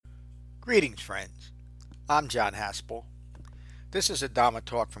Greetings, friends. I'm John Haspel. This is a Dhamma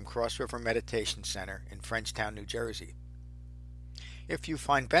talk from Cross River Meditation Center in Frenchtown, New Jersey. If you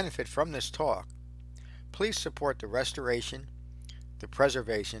find benefit from this talk, please support the restoration, the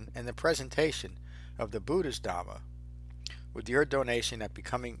preservation, and the presentation of the Buddha's Dhamma with your donation at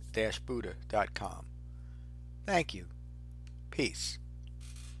becoming-buddha.com. Thank you. Peace.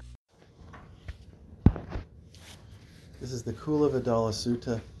 This is the Kulavadala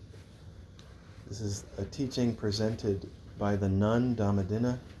Sutta. This is a teaching presented by the nun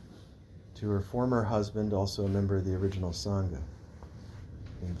Dhammadinna to her former husband, also a member of the original Sangha,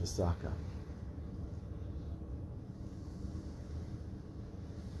 in Visakha.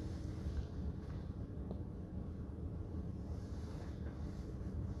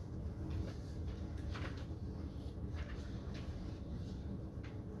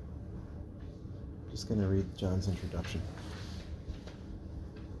 Just going to read John's introduction.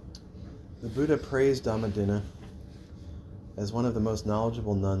 The Buddha praised Dhammadinna as one of the most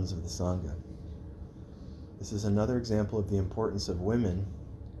knowledgeable nuns of the Sangha. This is another example of the importance of women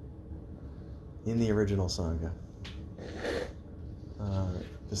in the original Sangha.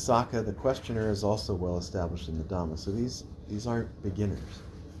 Visakha, the questioner, is also well established in the Dhamma. So these aren't beginners.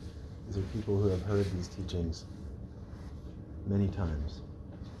 These are people who have heard these teachings many times.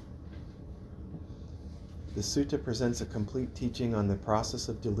 The sutta presents a complete teaching on the process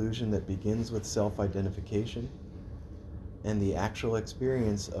of delusion that begins with self-identification and the actual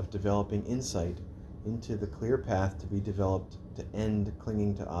experience of developing insight into the clear path to be developed to end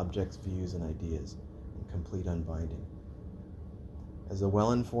clinging to objects, views, and ideas, and complete unbinding. As a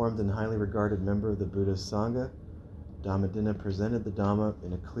well-informed and highly regarded member of the Buddhist Sangha, Dhammadinna presented the Dhamma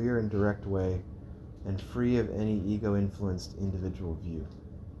in a clear and direct way and free of any ego-influenced individual view.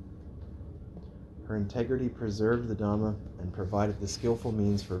 Her integrity preserved the Dhamma and provided the skillful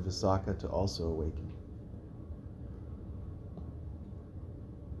means for Visakha to also awaken.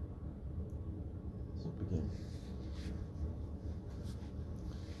 So begin.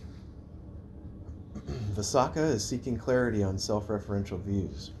 Visakha is seeking clarity on self-referential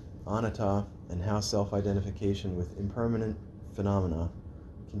views, anatta, and how self-identification with impermanent phenomena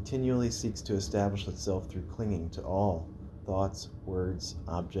continually seeks to establish itself through clinging to all thoughts, words,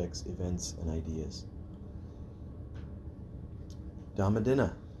 objects, events, and ideas.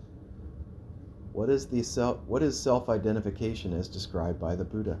 Dhammadinna. What is self-identification as described by the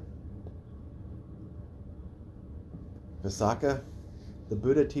Buddha? Visakha. The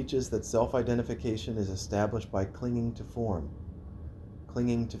Buddha teaches that self-identification is established by clinging to form,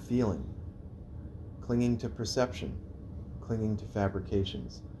 clinging to feeling, clinging to perception, clinging to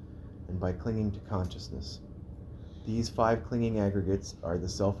fabrications, and by clinging to consciousness. These 5 clinging aggregates are the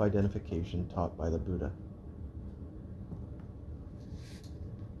self-identification taught by the Buddha.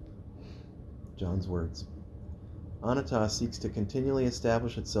 John's words. Anatta seeks to continually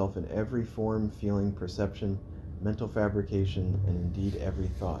establish itself in every form, feeling, perception, mental fabrication, and indeed every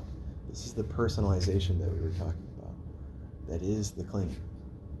thought. This is the personalization that we were talking about. That is the clinging.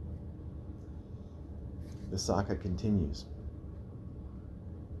 Visakha continues.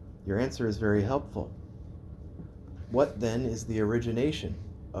 Your answer is very helpful. What then is the origination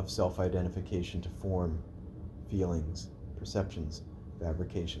of self-identification to form, feelings, perceptions,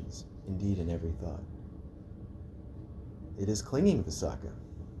 fabrications, indeed in every thought? It is clinging, Visakha,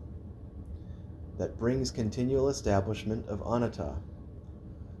 that brings continual establishment of anatta,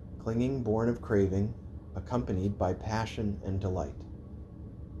 clinging born of craving, accompanied by passion and delight.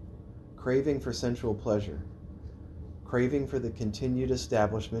 Craving for sensual pleasure, craving for the continued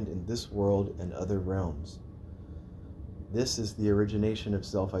establishment in this world and other realms. This is the origination of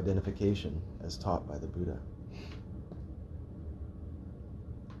self-identification as taught by the Buddha.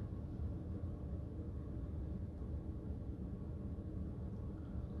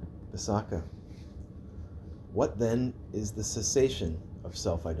 Visakha. What then is the cessation of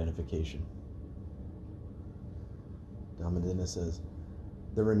self-identification? Dhammadinna says,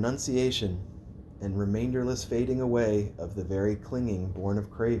 the renunciation and remainderless fading away of the very clinging born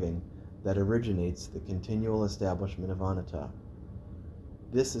of craving that originates the continual establishment of anatta.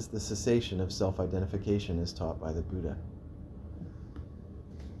 This is the cessation of self-identification as taught by the Buddha.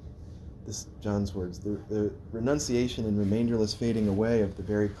 This John's words. The renunciation and remainderless fading away of the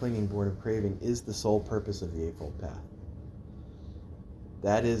very clinging born of craving is the sole purpose of the Eightfold Path.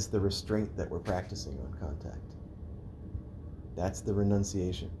 That is the restraint that we're practicing on contact. That's the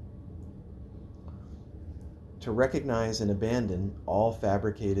renunciation. To recognize and abandon all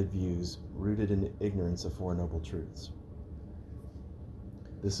fabricated views rooted in ignorance of Four Noble Truths.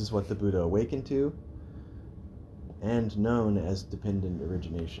 This is what the Buddha awakened to, and known as dependent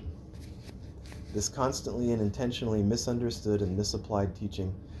origination. This constantly and intentionally misunderstood and misapplied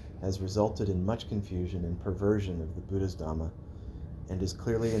teaching has resulted in much confusion and perversion of the Buddha's Dhamma, and is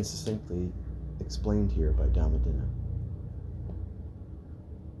clearly and succinctly explained here by Dhammadinna.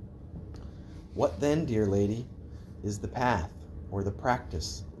 What then, dear lady, is the path or the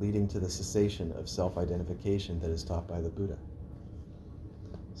practice leading to the cessation of self-identification that is taught by the Buddha?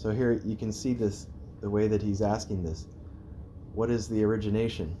 So here you can see this, the way that he's asking this. What is the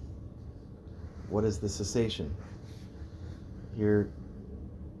origination? What is the cessation? Here,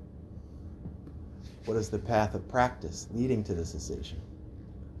 what is the path of practice leading to the cessation?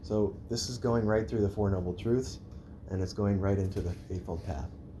 So this is going right through the Four Noble Truths, and it's going right into the Eightfold Path.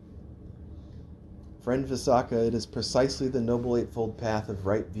 Friend Visakha, it is precisely the Noble Eightfold Path of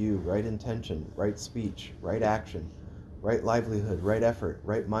right view, right intention, right speech, right action, right livelihood, right effort,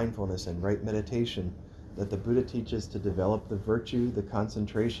 right mindfulness, and right meditation that the Buddha teaches to develop the virtue, the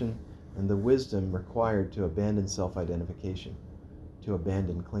concentration, and the wisdom required to abandon self-identification, to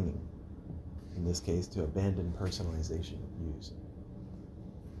abandon clinging. In this case, to abandon personalization of views.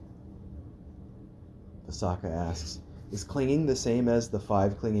 Visakha asks, is clinging the same as the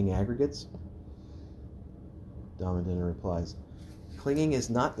 5 clinging aggregates? Dhammadinna replies, clinging is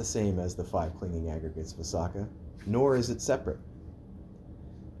not the same as the 5 clinging aggregates, Visakha, nor is it separate.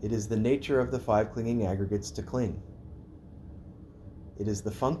 It is the nature of the 5 clinging aggregates to cling. It is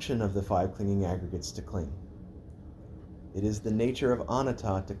the function of the 5 clinging aggregates to cling. It is the nature of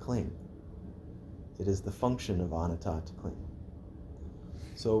anatta to cling. It is the function of anatta to cling.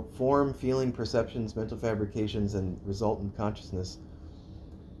 So form, feeling, perceptions, mental fabrications, and resultant consciousness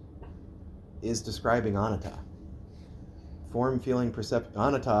is describing anatta. Form, feeling, perception,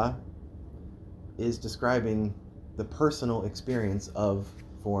 anatta is describing the personal experience of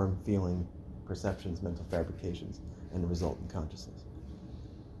form, feeling, perceptions, mental fabrications, and resultant consciousness.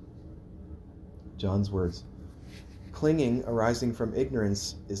 John's words, clinging arising from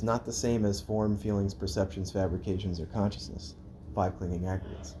ignorance is not the same as form, feelings, perceptions, fabrications, or consciousness, 5 clinging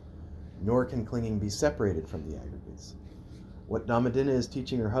aggregates, nor can clinging be separated from the aggregates. What Dhammadinna is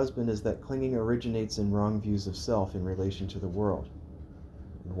teaching her husband is that clinging originates in wrong views of self in relation to the world,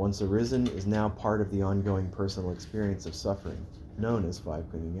 and once arisen is now part of the ongoing personal experience of suffering, known as 5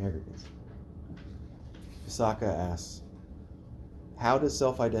 clinging aggregates. Visakha asks, how does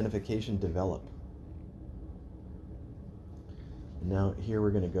self-identification develop? And now here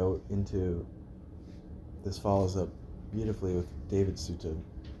we're going to go into, this follows up beautifully with David's Sutta.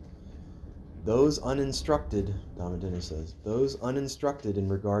 Those uninstructed, Dhammadinna says, those uninstructed in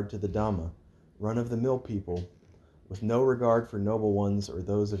regard to the Dhamma, run-of-the-mill people, with no regard for noble ones or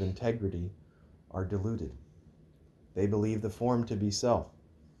those of integrity, are deluded. They believe the form to be self,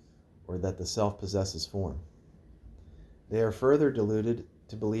 or that the self possesses form. They are further deluded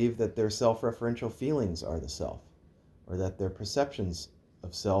to believe that their self-referential feelings are the self, or that their perceptions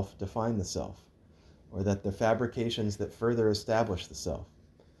of self define the self, or that the fabrications that further establish the self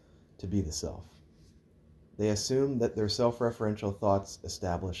to be the self. They assume that their self-referential thoughts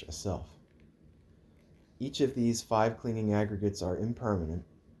establish a self. Each of these 5 clinging aggregates are impermanent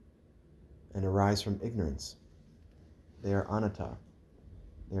and arise from ignorance. They are anatta.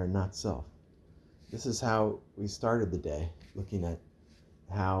 They are not self. This is how we started the day, looking at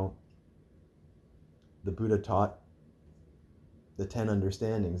how the Buddha taught the 10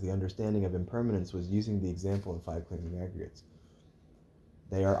 understandings. The understanding of impermanence was using the example of 5 clinging aggregates.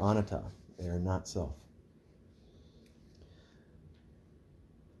 They are anatta. They are not self.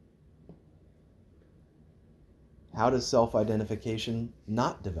 How does self-identification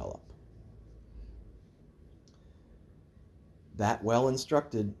not develop? The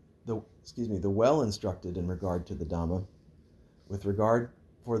well-instructed in regard to the Dhamma, with regard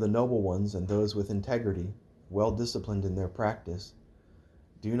for the noble ones and those with integrity, well-disciplined in their practice,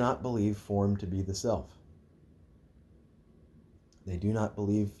 do not believe form to be the self. They do not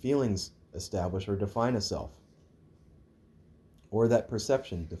believe feelings establish or define a self, or that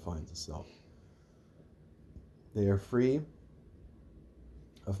perception defines a self. They are free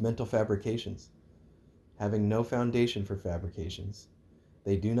of mental fabrications. Having no foundation for fabrications,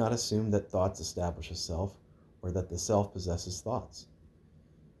 they do not assume that thoughts establish a self, or that the self possesses thoughts.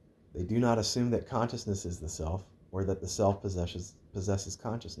 They do not assume that consciousness is the self, or that the self possesses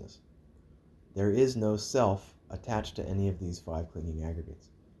consciousness. There is no self attached to any of these 5 clinging aggregates.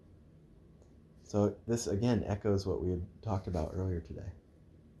 So this again echoes what we had talked about earlier today.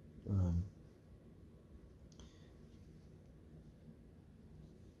 I'm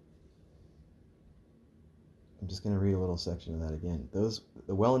just going to read a little section of that again.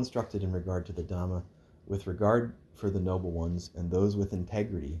 The well-instructed in regard to the Dhamma, with regard for the noble ones and those with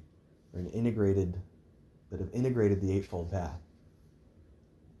integrity that have integrated the Eightfold Path,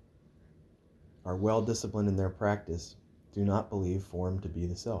 are well disciplined in their practice, do not believe form to be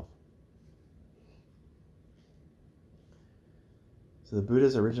the self. So the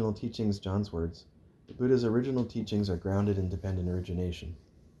Buddha's original teachings, John's words, the Buddha's original teachings are grounded in dependent origination,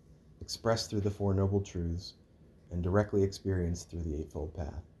 expressed through the Four Noble Truths, and directly experienced through the Eightfold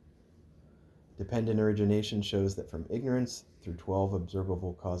Path. Dependent origination shows that from ignorance through 12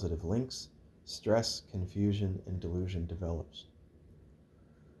 observable causative links, stress, confusion, and delusion develops.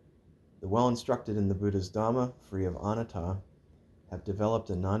 The well-instructed in the Buddha's Dhamma, free of anatta, have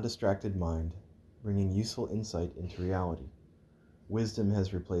developed a non-distracted mind, bringing useful insight into reality. Wisdom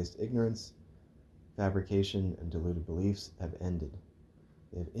has replaced ignorance, fabrication and deluded beliefs have ended.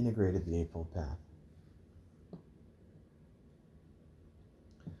 They have integrated the Eightfold Path.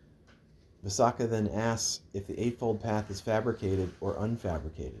 Visakha then asks if the Eightfold Path is fabricated or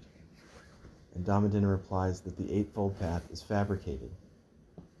unfabricated. And Dhammadinna replies that the Eightfold Path is fabricated.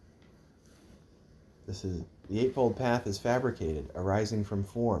 The Eightfold Path is fabricated, arising from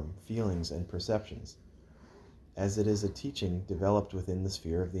form, feelings, and perceptions, as it is a teaching developed within the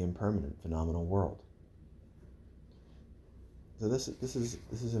sphere of the impermanent phenomenal world. So this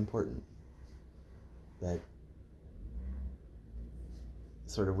is important, that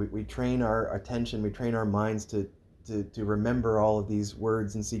sort of we train our attention, we train our minds to remember all of these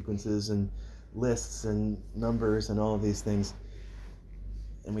words and sequences and lists and numbers and all of these things,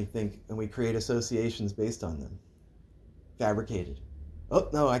 and we create associations based on them. Fabricated. Oh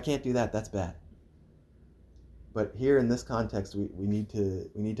no, I can't do that. That's bad. But here in this context, we need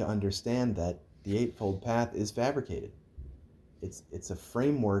to understand that the Eightfold Path is fabricated. It's a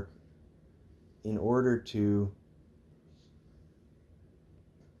framework in order to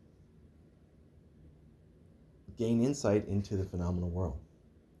gain insight into the phenomenal world.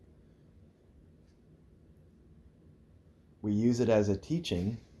 We use it as a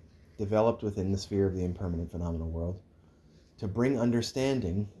teaching developed within the sphere of the impermanent phenomenal world to bring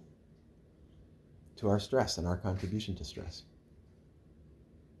understanding to our stress and our contribution to stress.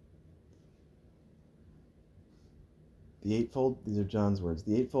 These are John's words,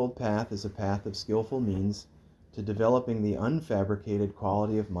 the Eightfold Path is a path of skillful means to developing the unfabricated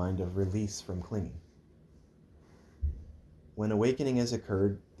quality of mind of release from clinging. When awakening has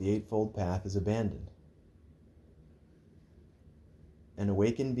occurred, the Eightfold Path is abandoned. An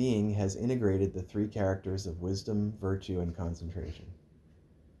awakened being has integrated the three characters of wisdom, virtue, and concentration.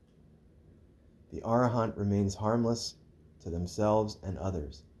 The Arahant remains harmless to themselves and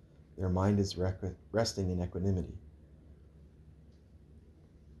others. Their mind is resting in equanimity.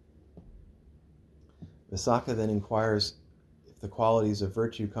 Visakha then inquires if the qualities of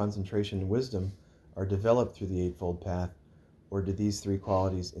virtue, concentration, and wisdom are developed through the Eightfold Path, or do these three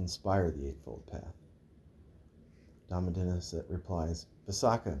qualities inspire the Eightfold Path? Dhammadinna replies,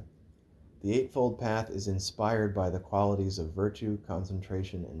 Visakha, the Eightfold Path is inspired by the qualities of virtue,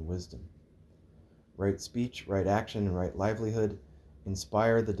 concentration, and wisdom. Right speech, right action, and right livelihood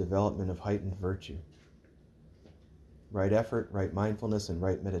inspire the development of heightened virtue. Right effort, right mindfulness, and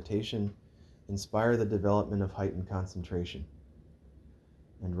right meditation inspire the development of heightened concentration.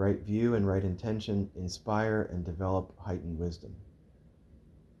 And right view and right intention inspire and develop heightened wisdom.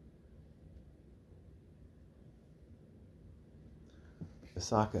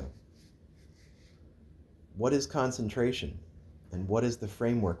 Visakha, what is concentration, and what is the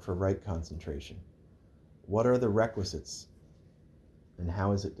framework for right concentration? What are the requisites, and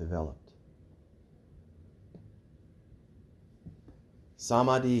how is it developed?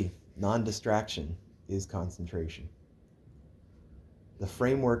 Samadhi, non-distraction, is concentration. The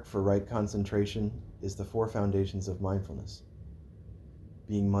framework for right concentration is the four foundations of mindfulness.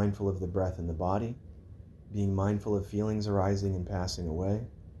 Being mindful of the breath in the body, being mindful of feelings arising and passing away,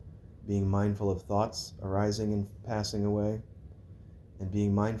 being mindful of thoughts arising and passing away, and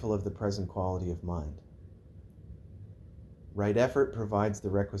being mindful of the present quality of mind. Right effort provides the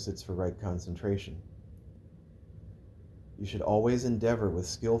requisites for right concentration. You should always endeavor with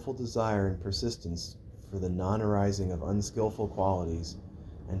skillful desire and persistence for the non-arising of unskillful qualities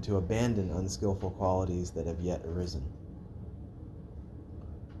and to abandon unskillful qualities that have yet arisen.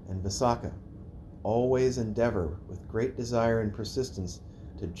 And Visakha, always endeavor with great desire and persistence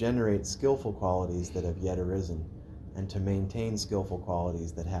to generate skillful qualities that have yet arisen and to maintain skillful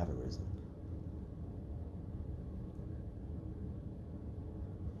qualities that have arisen.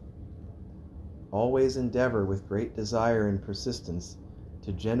 Always endeavor with great desire and persistence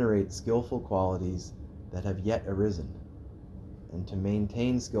to generate skillful qualities that have yet arisen, and to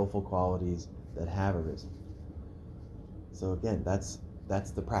maintain skillful qualities that have arisen. So again, that's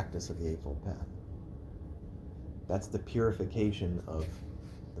the practice of the Eightfold Path. That's the purification of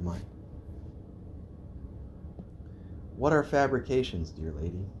the mind. What are fabrications, dear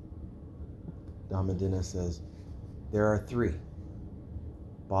lady? Dhammadinna says, there are three: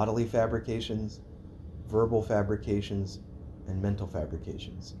 bodily fabrications, verbal fabrications, and mental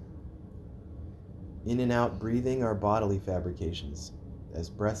fabrications. In and out breathing are bodily fabrications, as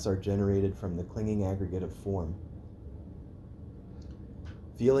breaths are generated from the clinging aggregate of form.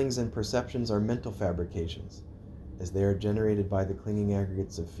 Feelings and perceptions are mental fabrications, as they are generated by the clinging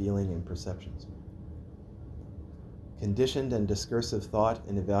aggregates of feeling and perceptions. Conditioned and discursive thought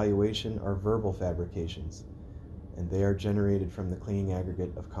and evaluation are verbal fabrications, and they are generated from the clinging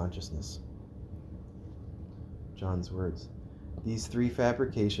aggregate of consciousness. John's words. These three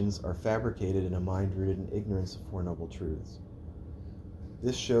fabrications are fabricated in a mind rooted in ignorance of Four Noble Truths.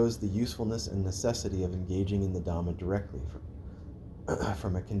 This shows the usefulness and necessity of engaging in the Dhamma directly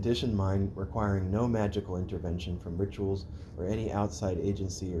from a conditioned mind requiring no magical intervention from rituals or any outside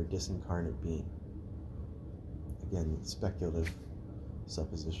agency or disincarnate being. Again, speculative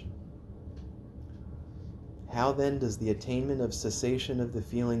supposition. How then does the attainment of cessation of the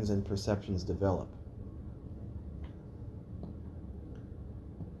feelings and perceptions develop?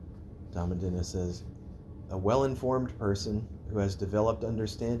 Dhammadinna says, a well-informed person who has developed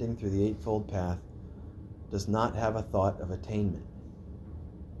understanding through the Eightfold Path does not have a thought of attainment.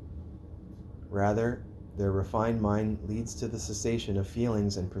 Rather, their refined mind leads to the cessation of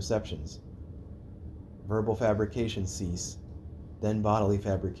feelings and perceptions. Verbal fabrications cease, then bodily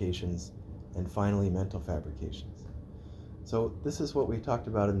fabrications, and finally mental fabrications. So this is what we talked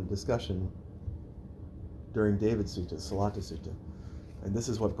about in the discussion during David's Sutta, Salata Sutta. And this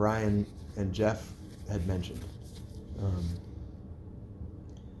is what Brian and Jeff had mentioned.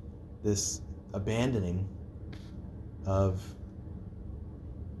 This abandoning of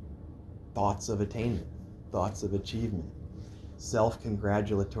thoughts of attainment, thoughts of achievement,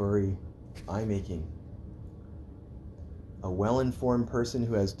 self-congratulatory eye-making. A well-informed person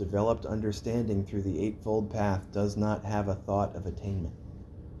who has developed understanding through the Eightfold Path does not have a thought of attainment.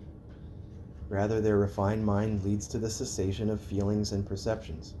 Rather, their refined mind leads to the cessation of feelings and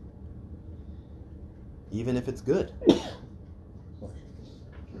perceptions, even if it's good,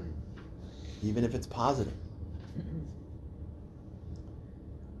 even if it's positive.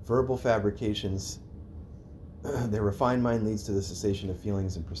 Verbal fabrications, their refined mind leads to the cessation of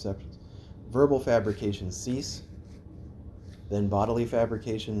feelings and perceptions. Verbal fabrications cease, then bodily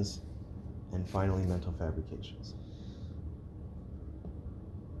fabrications, and finally mental fabrications.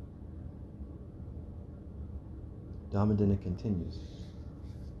 Dhammadinna continues.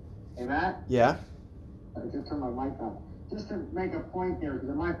 Hey, Matt? Yeah? I just turned my mic on. Just to make a point there, because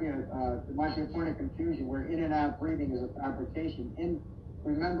there might be a point of confusion where in and out breathing is a fabrication.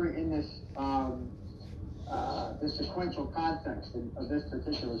 Remember in this the sequential context of this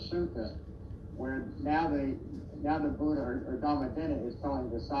particular sutta, where now the Buddha or Dhammadinna is telling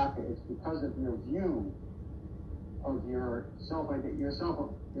the Saka, it's because of your view of your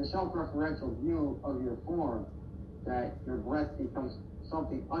self-referential view of your form that your breath becomes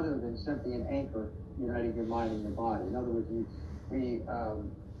something other than simply an anchor uniting your mind and your body. In other words, we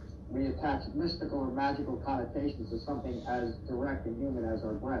attach mystical or magical connotations to something as direct and human as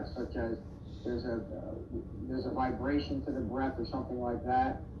our breath, such as there's a vibration to the breath or something like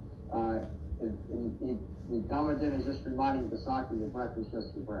that. The Dhammadinna is just reminding the Saka your breath is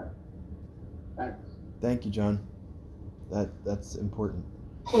just your breath. Thank you, John. That's important.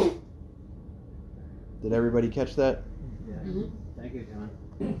 Did everybody catch that? Yeah. Mm-hmm. Thank you,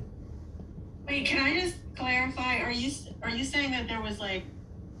 John. Wait, can I just clarify? Are you saying that there was like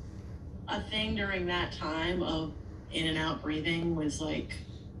a thing during that time of in and out breathing was like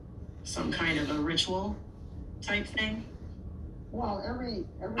some kind of a ritual type thing? Well, every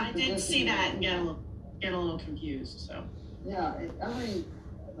I did see that and get a little confused. So yeah,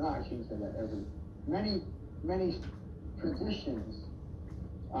 no, I shouldn't say that. Many traditions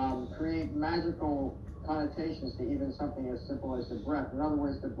create magical connotations to even something as simple as the breath. In other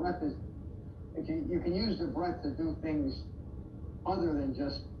words, the breath is, if you can use the breath to do things other than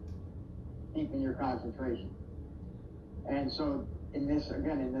just deepen your concentration. And so in this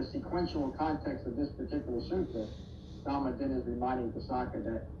sequential context of this particular sutta, Dhammadinna is reminding the Saka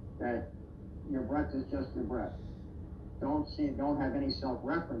that your breath is just your breath. Don't have any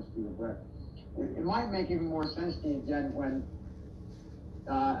self-reference to your breath. It might make even more sense to you, Jen, when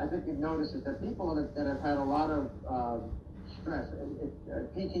I think you've noticed is that people that have had a lot of stress,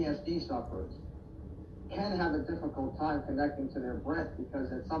 PTSD sufferers, can have a difficult time connecting to their breath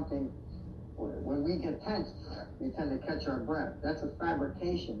because it's something for it. When we get tense, we tend to catch our breath. That's a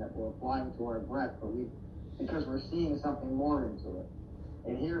fabrication that we're applying to our breath, because we're seeing something more into it.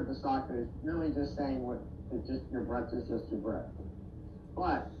 And here, Visakha is really just saying your breath is just your breath.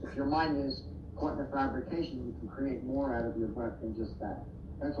 But if your mind is caught in a fabrication, you can create more out of your breath than just that.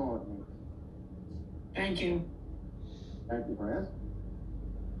 That's all it means. Thank you. Thank you for asking.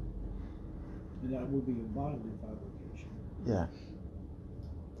 And that would be a bodily fabrication. Yeah.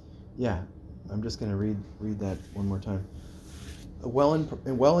 Yeah. I'm just going to read that one more time. A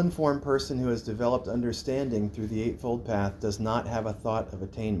well-informed person who has developed understanding through the Eightfold Path does not have a thought of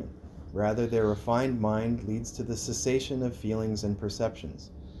attainment. Rather, their refined mind leads to the cessation of feelings and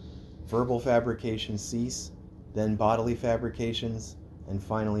perceptions. Verbal fabrications cease, then bodily fabrications, and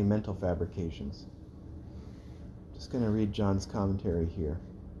finally mental fabrications. Just going to read John's commentary here.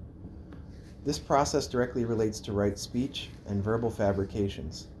 This process directly relates to right speech and verbal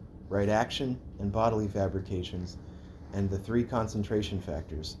fabrications, right action and bodily fabrications, and the three concentration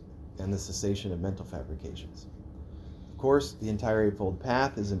factors, and the cessation of mental fabrications. Of course, the entire Eightfold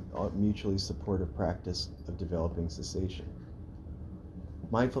Path is a mutually supportive practice of developing cessation.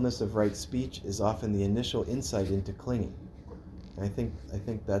 Mindfulness of right speech is often the initial insight into clinging. And I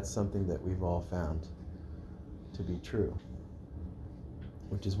think that's something that we've all found to be true,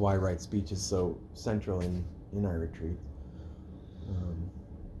 which is why right speech is so central in our retreat.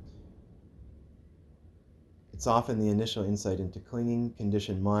 It's often the initial insight into clinging,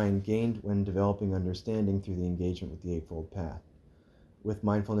 conditioned mind gained when developing understanding through the engagement with the Eightfold Path. With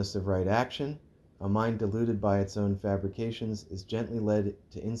mindfulness of right action, a mind deluded by its own fabrications is gently led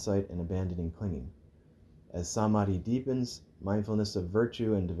to insight and abandoning clinging. As samadhi deepens, mindfulness of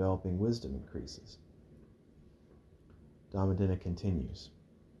virtue and developing wisdom increases. Dhammadinna continues.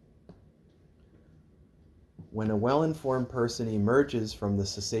 When a well-informed person emerges from the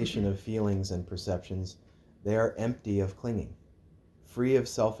cessation of feelings and perceptions, they are empty of clinging, free of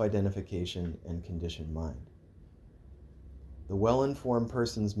self-identification and conditioned mind. The well-informed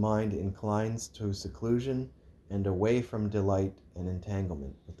person's mind inclines to seclusion and away from delight and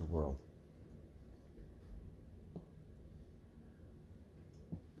entanglement with the world.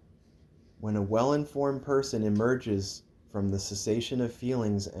 When a well-informed person emerges from the cessation of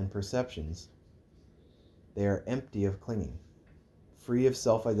feelings and perceptions, they are empty of clinging, free of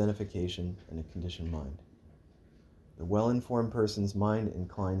self-identification and a conditioned mind. The well-informed person's mind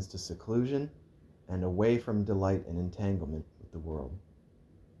inclines to seclusion and away from delight and entanglement with the world.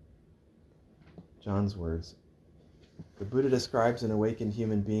 John's words. The Buddha describes an awakened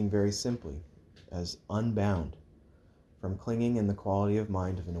human being very simply as unbound, from clinging, and the quality of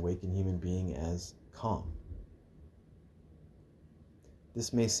mind of an awakened human being as calm.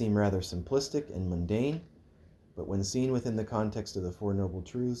 This may seem rather simplistic and mundane, but when seen within the context of the Four Noble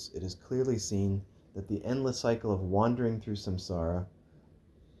Truths, it is clearly seen that the endless cycle of wandering through samsara,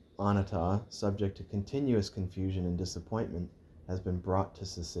 anatta, subject to continuous confusion and disappointment, has been brought to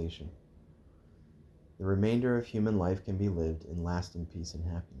cessation. The remainder of human life can be lived in lasting peace and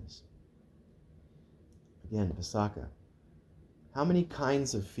happiness. Again, Visakha, how many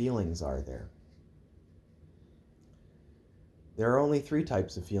kinds of feelings are there? There are only three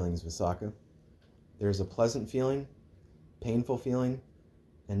types of feelings, Visakha. There's a pleasant feeling, painful feeling,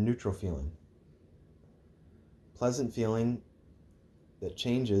 and neutral feeling. Pleasant feeling that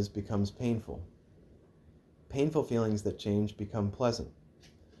changes becomes painful. Painful feelings that change become pleasant.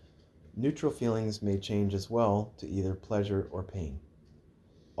 Neutral feelings may change as well to either pleasure or pain.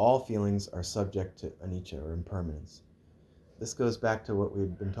 All feelings are subject to anicca or impermanence. This goes back to what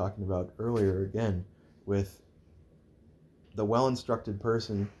we've been talking about earlier again, with the well-instructed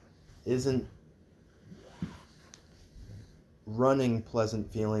person isn't running pleasant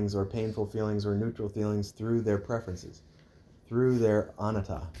feelings or painful feelings or neutral feelings through their preferences, through their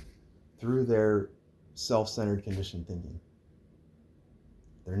anatta, through their self-centered conditioned thinking.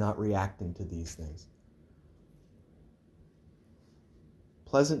 They're not reacting to these things.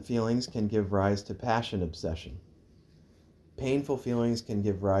 Pleasant feelings can give rise to passion obsession. Painful feelings can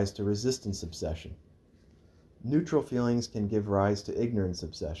give rise to resistance obsession. Neutral feelings can give rise to ignorance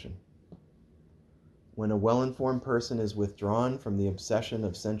obsession. When a well-informed person is withdrawn from the obsession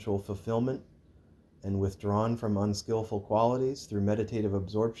of sensual fulfillment and withdrawn from unskillful qualities through meditative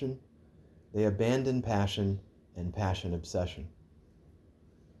absorption, they abandon passion and passion obsession.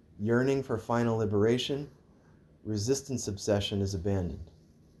 Yearning for final liberation, resistance obsession is abandoned.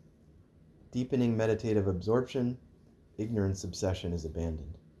 Deepening meditative absorption, ignorance obsession is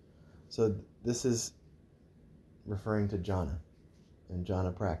abandoned. So this is referring to jhana and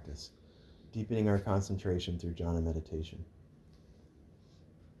jhana practice, deepening our concentration through jhana meditation.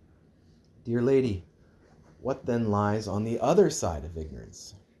 Dear lady, what then lies on the other side of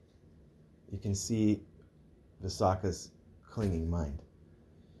ignorance? You can see Visakha's clinging mind.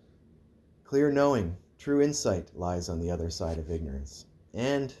 Clear knowing, true insight lies on the other side of ignorance.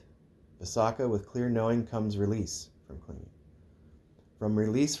 And Visakha, with clear knowing comes release from clinging. From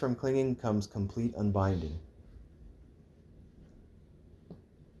release from clinging comes complete unbinding.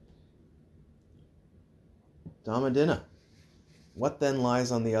 Dhammadinna, what then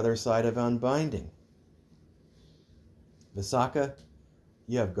lies on the other side of unbinding? Visakha,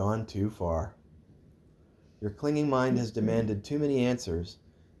 you have gone too far. Your clinging mind has demanded too many answers,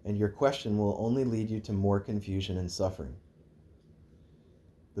 and your question will only lead you to more confusion and suffering.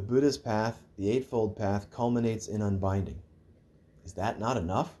 The Buddha's path, the Eightfold Path, culminates in unbinding. Is that not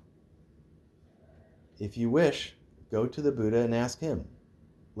enough? If you wish, go to the Buddha and ask him.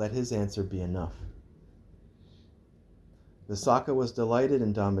 Let his answer be enough. Visakha was delighted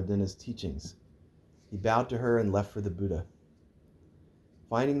in Dhammadinna's teachings. He bowed to her and left for the Buddha.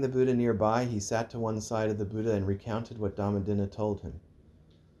 Finding the Buddha nearby, he sat to one side of the Buddha and recounted what Dhammadinna told him.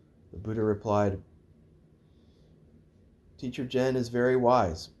 The Buddha replied, Teacher Jen is very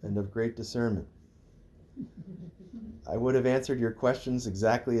wise and of great discernment. I would have answered your questions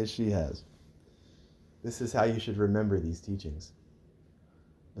exactly as she has. This is how you should remember these teachings.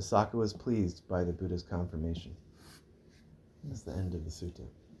 Visakha was pleased by the Buddha's confirmation. That's the end of the sutta.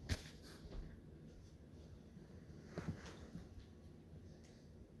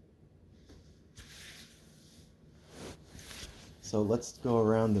 So let's go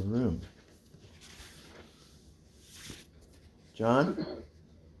around the room. John?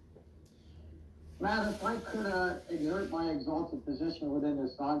 Matt, if I could exert my exalted position within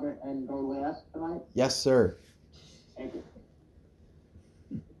the Sangha and go last tonight? Yes, sir. Thank you.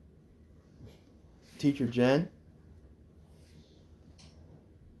 Teacher Jen?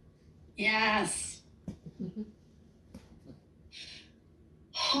 Yes.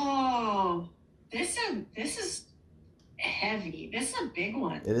 Oh, this is heavy. This is a big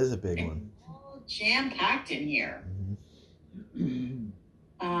one. It is a big one. All jam-packed in here.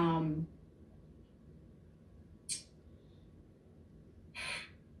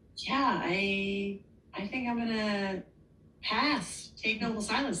 Yeah, I think I'm gonna pass. Take noble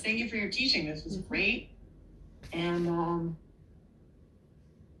silence. Thank you for your teaching. This was great. And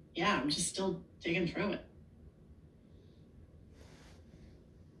yeah, I'm just still digging through it.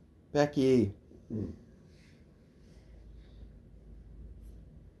 Becky?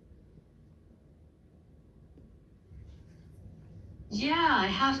 Yeah, I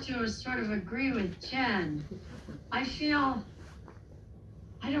have to sort of agree with Jen. I feel,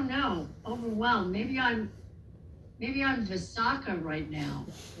 I don't know, overwhelmed. Maybe I'm Visakha right now.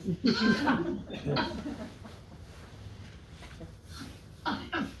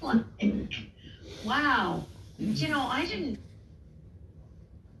 I'm like, wow. You know,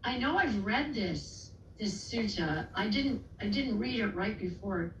 I know I've read this sutta. I didn't read it right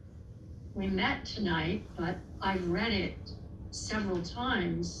before we met tonight, but I've read it several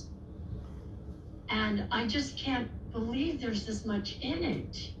times, and I just can't believe there's this much in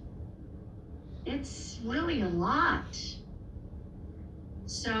it. It's really a lot.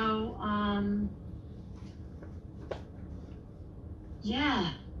 So,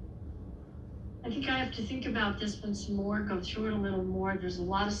 yeah, I think I have to think about this one some more, go through it a little more. There's a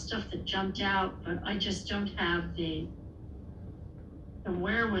lot of stuff that jumped out, but I just don't have the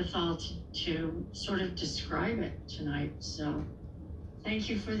wherewithal to sort of describe it tonight. So thank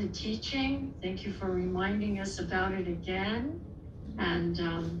you for the teaching. Thank you for reminding us about it again.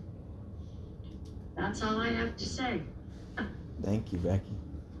 And that's all I have to say. Thank you, Becky.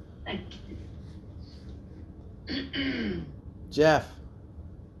 Thank you. Jeff?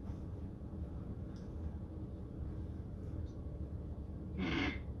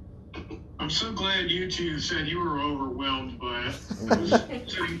 I'm so glad you two said you were overwhelmed by it.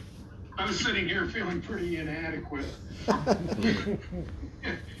 I was sitting here feeling pretty inadequate. I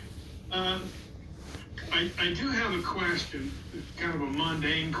do have a question, kind of a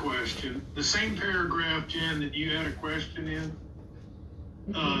mundane question. The same paragraph, Jen, that you had a question in,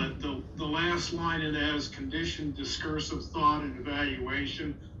 the last line it has, conditioned discursive thought and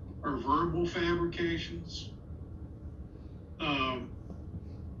evaluation are verbal fabrications.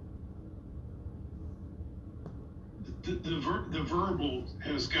 The verbal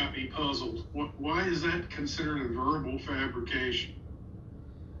has got me puzzled. Why is that considered a verbal fabrication?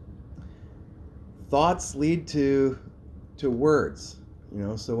 Thoughts lead to words, you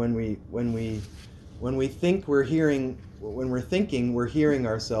know. So when we think we're hearing, when we're thinking, we're hearing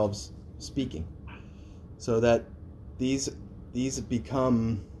ourselves speaking. So that these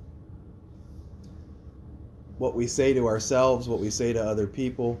become what we say to ourselves, what we say to other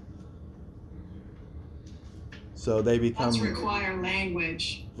people. So they become That's require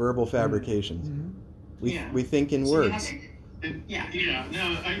language. verbal fabrications. Mm-hmm. We think in words. Yeah.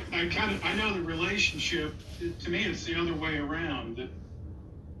 No, I know the relationship. To me, it's the other way around. That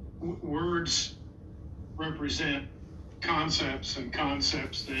words represent concepts, and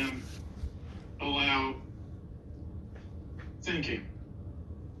concepts then allow thinking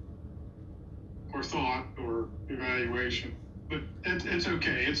or thought or evaluation. But it's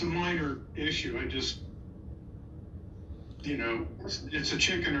okay. It's a minor issue. I just, it's a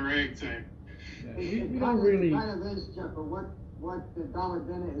chicken or egg thing. Yeah, we don't really. Kind of is, Jeff, but what the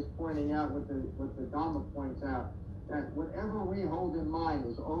Dhammadinna is pointing out, what the Dhamma points out, that whatever we hold in mind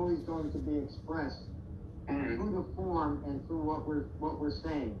is always going to be expressed through the form and through what we're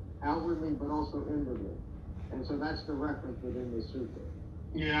saying, outwardly but also inwardly. And so that's the reference within the sutta.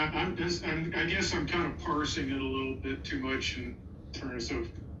 Yeah, I guess I'm kind of parsing it a little bit too much in terms of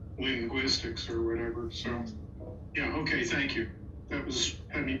linguistics or whatever. So, yeah, okay, thank you. That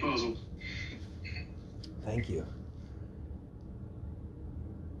had me puzzled. Thank you.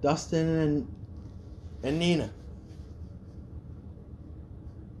 Dustin and Nina.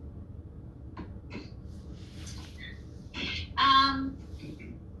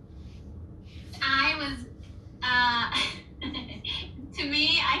 I was, to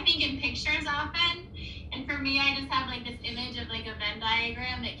me, I think in pictures often, and for me, I just have like this image of like a Venn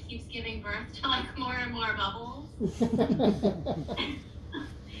diagram that keeps giving birth to like more and more bubbles.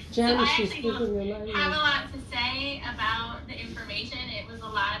 Janice, so I she's speaking your language. have a lot to say about the information. It was a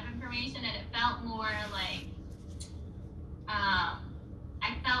lot of information, and it felt more like,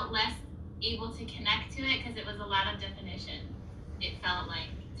 I felt less able to connect to it because it was a lot of definition. It felt like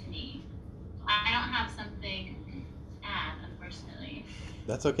to me. I don't have something to add, unfortunately.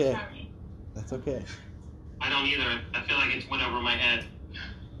 That's okay. Sorry. That's okay. I don't either. I feel like it went over my head.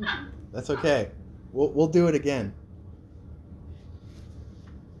 That's okay. We'll do it again.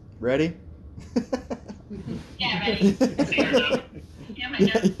 Ready? Yeah, ready. Yeah, my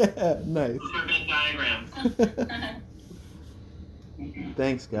notes. Yeah, nice. What's my Venn diagram?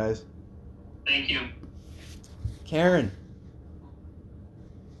 Thanks, guys. Thank you. Karen.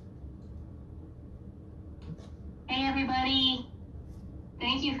 Hey, everybody.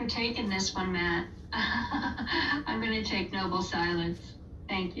 Thank you for taking this one, Matt. I'm going to take noble silence.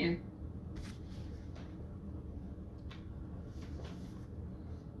 Thank you.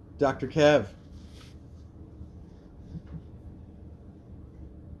 Dr. Kev.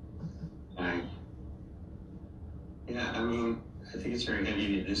 Hi. Yeah, I mean, I think it's very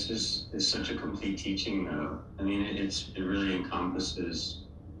heavy. This is such a complete teaching, though. I mean, it really encompasses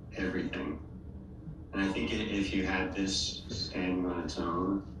everything. And I think if you had this standing on its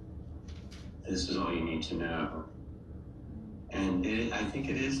own, this is all you need to know. And I think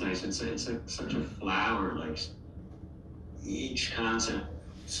it is nice. It's such a flower. Like each concept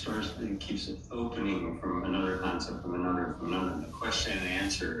it keeps it opening from another concept, from another. The question and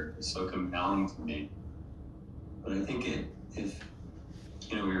answer is so compelling to me. But I think if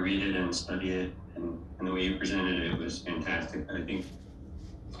we read it and study it, and the way you presented it was fantastic. I think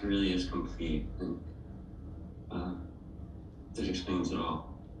it really is complete, and it explains it all.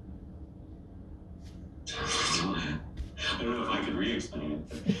 I don't know if I could re-explain it,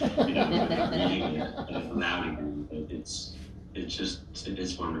 but reading it loud again, but it's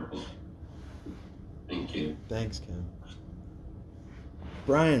wonderful. Thank you. Thanks, Ken.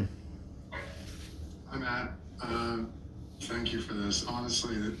 Brian. Hi, Matt. Thank you for this.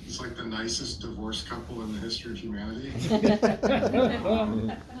 Honestly, it's like the nicest divorced couple in the history of humanity. But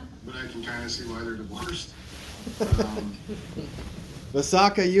I can kind of see why they're divorced.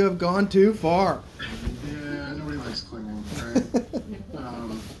 Vasaka, you have gone too far. Yeah, nobody likes clinging, right?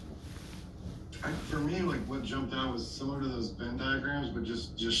 For me, like what jumped out was similar to those Venn diagrams, but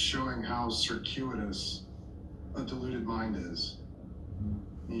just showing how circuitous a deluded mind is.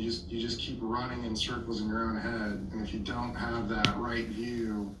 You just keep running in circles in your own head, and if you don't have that right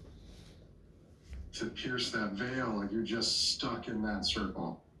view to pierce that veil, like you're just stuck in that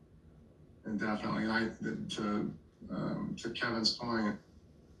circle. And definitely, to Kevin's point,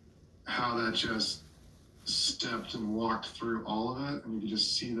 how that just stepped and walked through all of it, and you could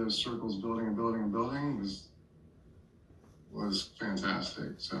just see those circles building and building and building was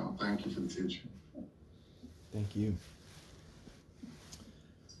fantastic. So thank you for the teaching. Thank you.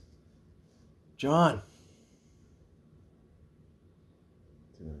 John.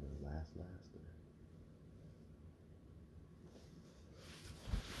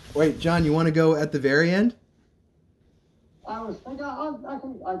 Wait, John, you want to go at the very end? I was thinking,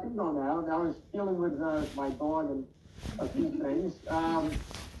 I can go now. I was dealing with my dog and a few things.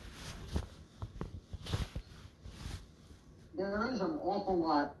 There is an awful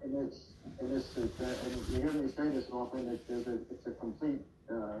lot in this sutra, and you hear me say this often. It's a complete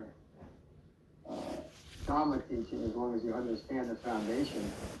Dharma teaching as long as you understand the foundation.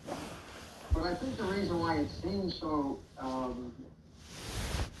 But I think the reason why it seems so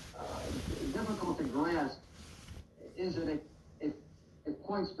difficult to grasp is that it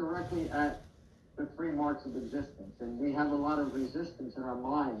points directly at the three marks of existence, and we have a lot of resistance in our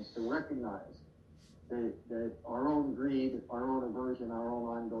minds to recognize that our own greed, our own aversion, our own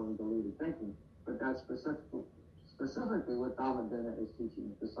ongoing deluded thinking. But that's specifically what Dhammadinna is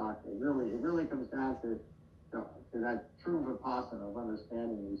teaching Visakha. It really comes down to that true vipassana of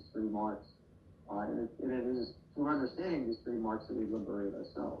understanding these three marks. And it is through understanding these three marks that we liberate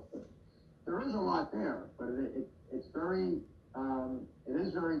ourselves. But there is a lot there, but it is very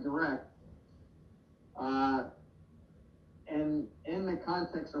direct. And in the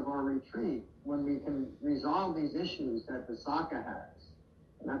context of our retreat, when we can resolve these issues that Visakha has,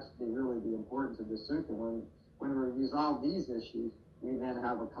 and that's really the importance of the sutta, when we resolve these issues, we then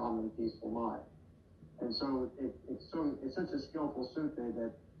have a calm and peaceful mind. And so it's such a skillful sutta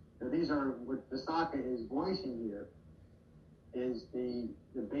that these are what Visakha is voicing here is the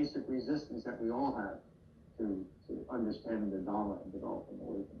basic resistance that we all have to understanding the Dhamma and developing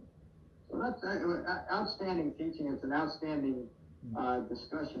awakening. So that's outstanding teaching. It's an outstanding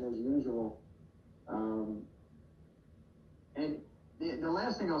discussion as usual. And the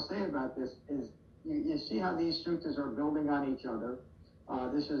last thing I'll say about this is you see how these suttas are building on each other.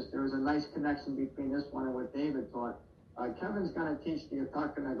 There was a nice connection between this one and what David taught. Kevin's going to teach the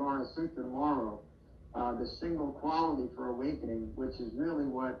Atthakkanagara Sutta tomorrow, the single quality for awakening, which is really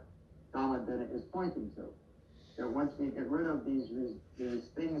what Dhammadinna is pointing to. That once we get rid of these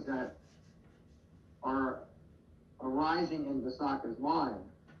things that are arising in Visakha's mind,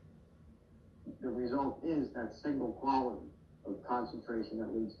 the result is that single quality of concentration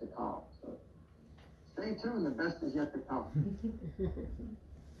that leads to calm. So stay tuned, the best is yet to come.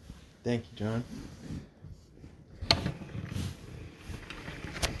 Thank you, John.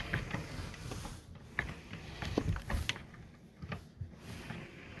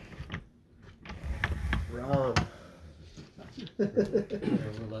 Ram.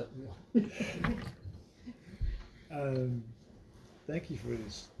 Thank you for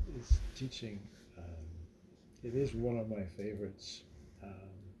this teaching. It is one of my favorites.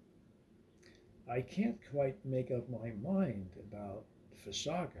 I can't quite make up my mind about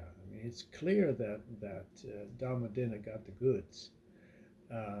Visakha. I mean, it's clear that Dhammadinna got the goods,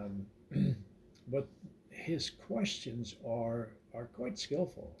 but his questions are quite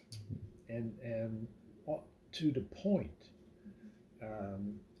skillful and to the point,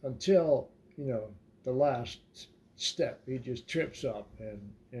 until the last step. He just trips up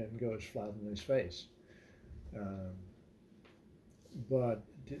and goes flat on his face. But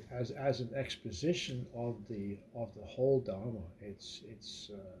as an exposition of the whole Dhamma, it's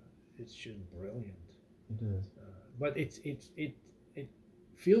just brilliant. It is. But it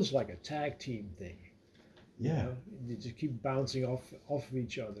feels like a tag team thing. Yeah. You just keep bouncing off of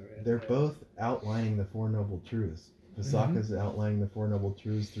each other. They're both outlining the Four Noble Truths. Visakha's outlining the Four Noble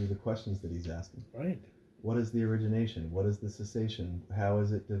Truths through the questions that he's asking. Right. What is the origination? What is the cessation? How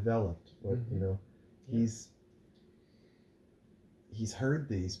is it developed? What he's heard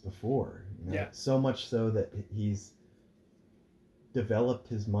these before. Yeah. So much so that he's developed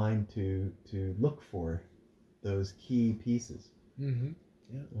his mind to look for those key pieces. Mm-hmm.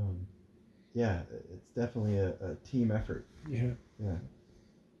 Yeah. It's definitely a team effort. Yeah. Yeah.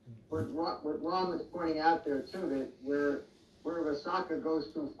 What Ron is pointing out there too, that where Visakha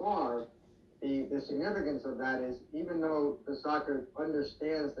goes too far, the significance of that is even though Visakha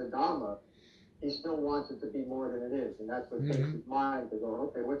understands the Dhamma, he still wants it to be more than it is, and that's what takes his mind to go,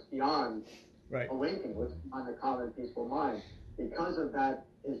 okay, what's beyond awakening? What's beyond the calm and peaceful mind? Because of that,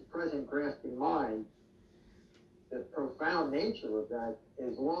 his present grasping mind, the profound nature of that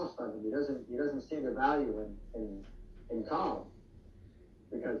is lost on him. He doesn't see the value in calm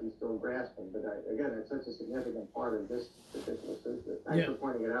because he's still grasping. But again, it's such a significant part of this particular sutta. Thanks for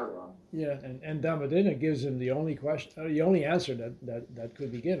pointing it out, Ron. Yeah, and Dhammadinna gives him the only answer that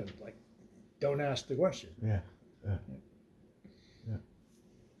could be given, like, don't ask the question. Yeah.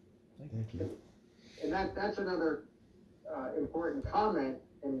 Thank you. And that's another important comment,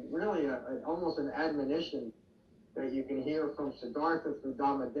 and really almost an admonition that you can hear from Siddhartha through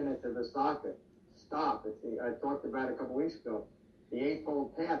Dhammadinna to Visakha. Stop. I talked about it a couple weeks ago. The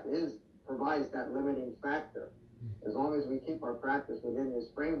Eightfold Path provides that limiting factor. As long as we keep our practice within this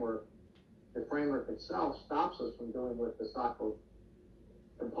framework, the framework itself stops us from doing what the Sako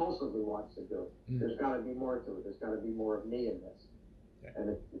compulsively wants to do. There's got to be more to it. There's got to be more of me in this. And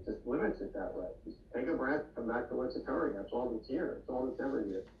it just limits it that way. Just take a breath, come back to what's occurring. That's all that's here. That's all that's ever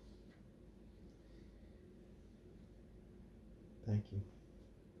here. Thank you.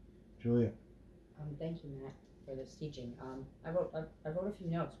 Julia. Thank you, Matt, for this teaching. I wrote a few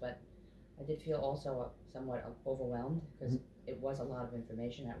notes, but I did feel also somewhat overwhelmed because it was a lot of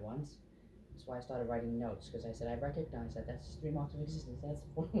information at once. That's why I started writing notes, because I said I recognize that that's 3 marks of existence. That's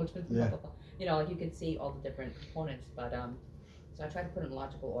 4 blah, blah, blah. You know, like you could see all the different components, but so I tried to put it in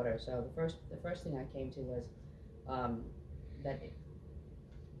logical order. So the first thing I came to was that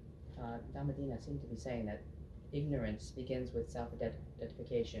Dhammadina seemed to be saying that ignorance begins with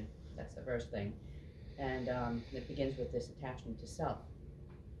self-identification. That's the first thing, and it begins with this attachment to self.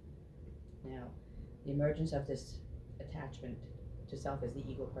 Now, the emergence of this attachment to self is the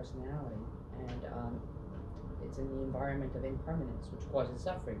ego personality, and it's in the environment of impermanence, which causes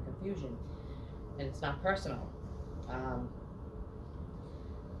suffering, confusion, and it's not personal. Let's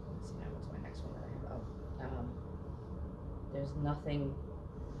see now, what's my next one that I have? There's nothing.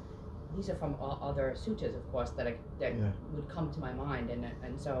 These are from other suttas, of course, that would come to my mind,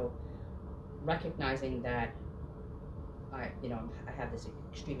 and so recognizing that I have this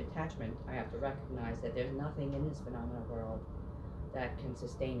extreme attachment, I have to recognize that there's nothing in this phenomena world that can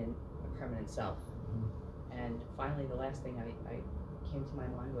sustain a permanent self. And finally, the last thing I came to my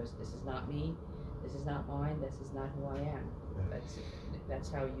mind was, this is not me, this is not mine, this is not who I am. That's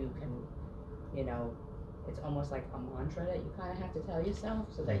how you can, it's almost like a mantra that you kind of have to tell yourself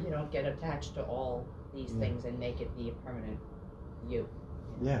so that you don't get attached to all these things and make it be a permanent you.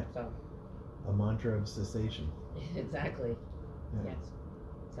 Yeah. So. A mantra of cessation. Exactly. Yeah. Yes.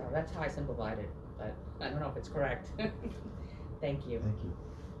 So that's how I simplified it, but I don't know if it's correct. Thank you. Thank you.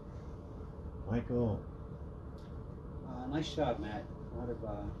 Michael. Nice job, Matt. A lot of,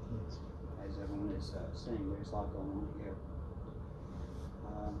 as everyone is saying, there's a lot going on here.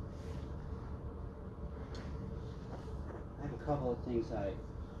 I have a couple of things I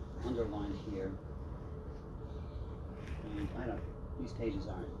underlined here, and these pages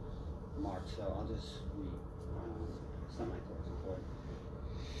aren't marked, so I'll just read some I thought was important.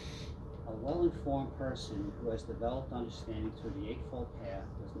 A well-informed person who has developed understanding through the Eightfold Path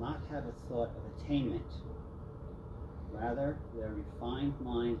does not have a thought of attainment. Rather, their refined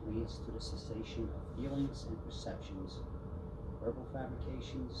mind leads to the cessation of feelings and perceptions. Verbal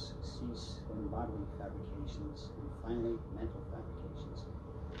fabrications cease, then bodily fabrications, and finally mental fabrications.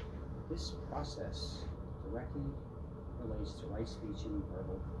 This process directly relates to right speech and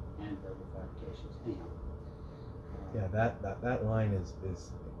verbal fabrications. Anyhow. Yeah, that line is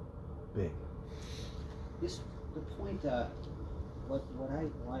big. The point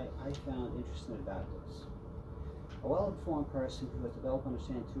why I found interesting about this. A well-informed person who has developed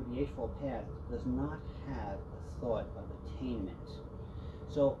understanding through the Eightfold Path does not have a thought of attainment.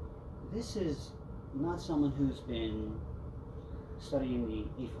 So this is not someone who's been studying the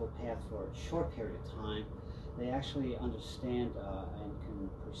Eightfold Path for a short period of time. They actually understand and can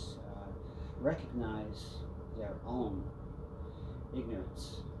recognize their own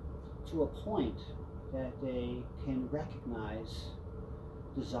ignorance to a point that they can recognize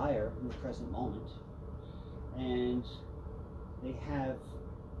desire in the present moment, and they have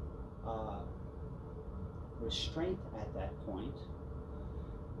restraint at that point,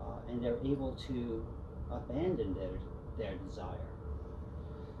 and they're able to abandon their desire.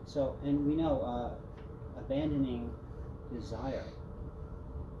 So, and we know abandoning desire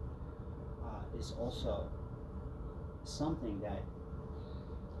is also something that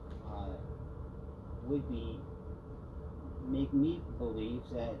would make me believe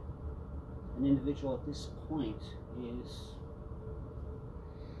that an individual at this point is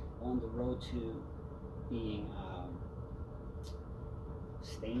on the road to being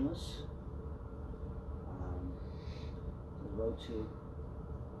stainless, the road to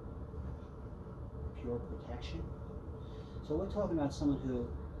pure protection. So we're talking about someone who,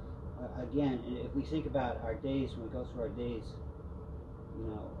 again, if we think about our days, when we go through our days,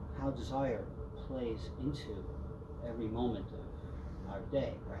 how desire plays into every moment of our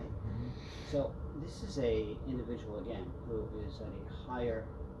day, right? Mm-hmm. So this is a individual, again, who is at a higher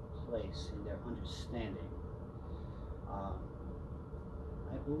place in their understanding.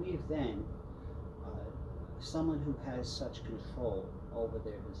 I believe then someone who has such control over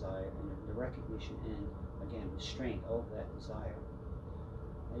their desire and the recognition and, again, restraint over that desire,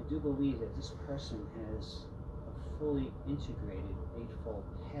 I do believe that this person has a fully integrated Eightfold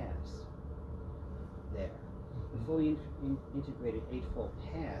Path there. The fully integrated Eightfold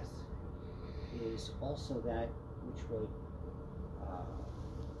Path is also that which would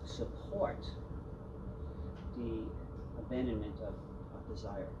support the abandonment of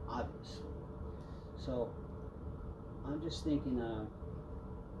desire, obviously. So I'm just thinking,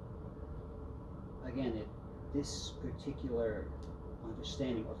 again, this particular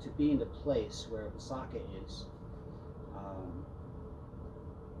understanding, or to be in the place where Visakha is,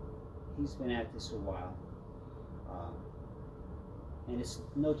 he's been at this a while, and it's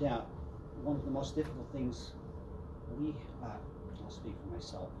no doubt one of the most difficult things I'll speak for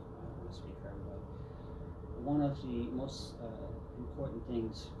myself, I don't want to speak for everybody. One of the most important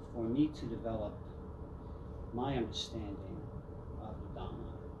things for me to develop my understanding of the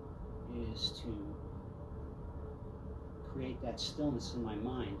Dhamma is to create that stillness in my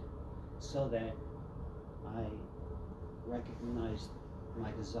mind so that I recognize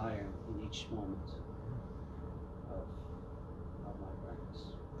my desire in each moment of my practice.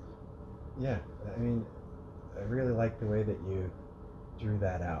 Yeah, I mean, I really like the way that you drew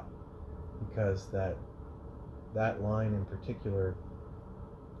that out, because that line in particular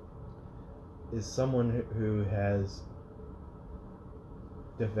is someone who has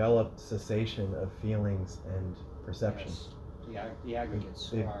developed cessation of feelings and perception. Yes. The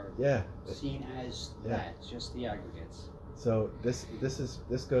aggregates are seen as that, just the aggregates. So this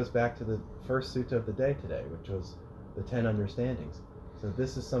goes back to the first sutta of the day today, which was the 10 understandings. So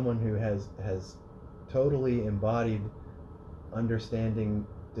this is someone who has totally embodied understanding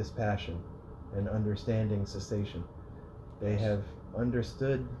dispassion and understanding cessation. They have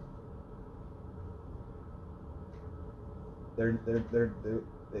understood.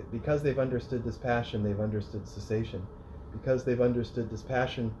 Because they've understood dispassion, they've understood cessation. Because they've understood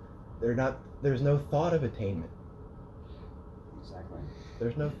dispassion, there's no thought of attainment. Exactly.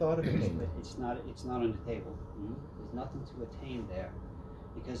 There's no thought of attainment. It's not on the table. There's nothing to attain there,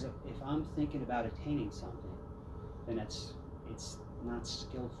 because if I'm thinking about attaining something, then it's not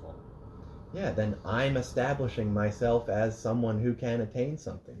skillful. Yeah, then I'm establishing myself as someone who can attain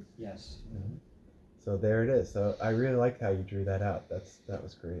something. Yes. Mm-hmm. So there it is. So I really like how you drew that out. That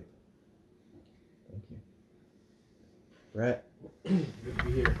was great. Thank you. Brett. Good to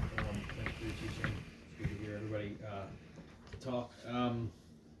be here. Thanks for your teaching. It's good to hear everybody talk. I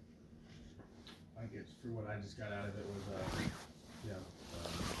guess for what I just got out of it was,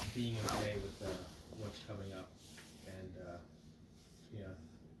 being okay with what's coming up, and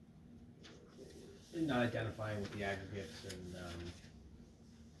and not identifying with the aggregates, and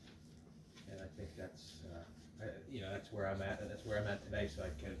I think that's that's where I'm at. That's where I'm at today. So I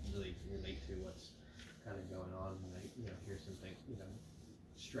can really relate to what's kind of going on, and I hear something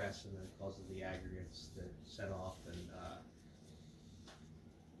stress, and then it causes the aggregates to set off, and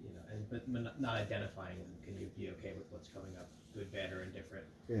but not identifying. Can you be okay with what's coming up, good, bad, or indifferent?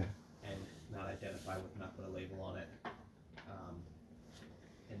 Yeah. And not identify with, not put a label on it,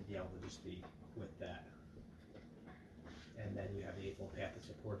 and be able to just be with that. And then you have the Eightfold Path to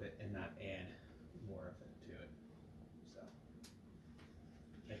support it and not add more of it to it. So,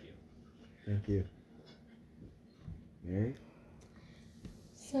 thank you. Thank you. Mary?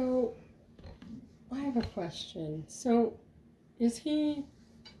 So, I have a question. So, is he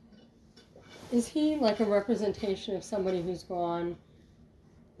like a representation of somebody who's gone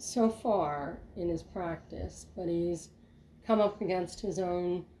so far in his practice, but he's come up against his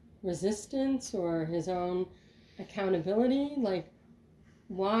own resistance or his own accountability? Like,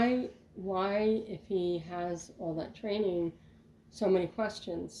 why, if he has all that training, so many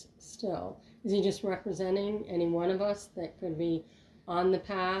questions still? Is he just representing any one of us that could be on the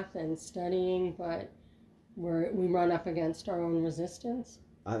path and studying, but we run up against our own resistance?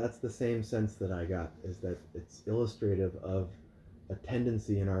 That's the same sense that I got, is that it's illustrative of a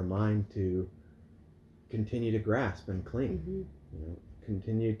tendency in our mind to continue to grasp and cling,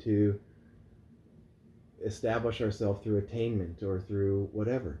 continue to establish ourselves through attainment or through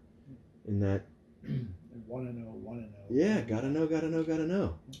whatever. In that, want to know. Yeah, gotta know.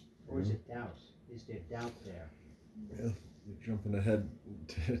 Or is it doubt? Is there doubt there? Yeah, jumping ahead.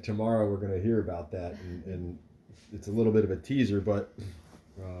 Tomorrow we're going to hear about that, and it's a little bit of a teaser, but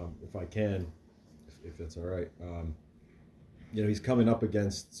if I can, if that's all right. He's coming up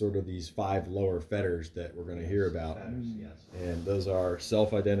against sort of these 5 lower fetters that we're going to hear about. Yes. And those are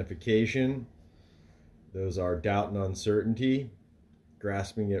self-identification, those are doubt and uncertainty,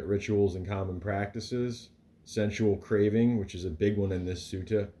 grasping at rituals and common practices, sensual craving, which is a big one in this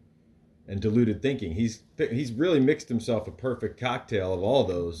sutta, and deluded thinking. He's really mixed himself a perfect cocktail of all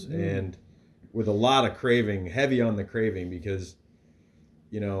those, and with a lot of craving, heavy on the craving, because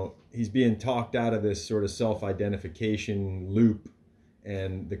he's being talked out of this sort of self-identification loop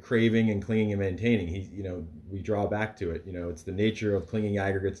and the craving and clinging and maintaining. We draw back to it. It's the nature of clinging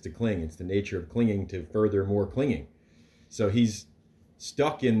aggregates to cling. It's the nature of clinging to further more clinging. So he's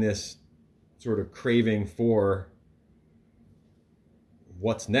stuck in this sort of craving for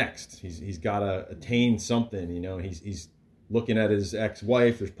what's next. He's got to attain something. He's looking at his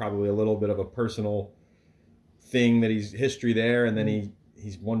ex-wife. There's probably a little bit of a personal thing that he's history there, and then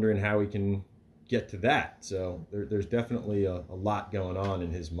he's wondering how he can get to that. So there's definitely a lot going on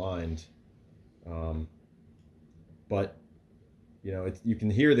in his mind. But you can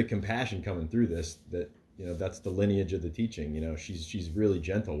hear the compassion coming through this. That that's the lineage of the teaching. She's really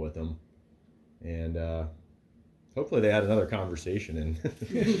gentle with him, and hopefully they had another conversation and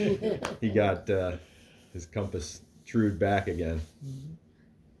he got his compass trued back again.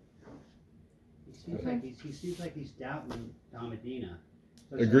 He seems like he's doubting Dhammadina.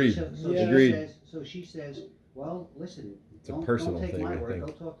 Agreed. Agreed. So she says, well, listen, it's a personal don't take thing, my I word. think.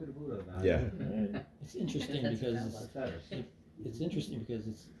 Go talk to the Buddha about Yeah. it. It's interesting because it's interesting because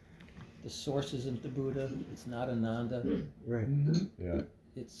the source isn't the Buddha. It's not Ananda. Right. Yeah.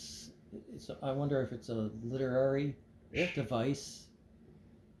 It's. I wonder if it's a literary device.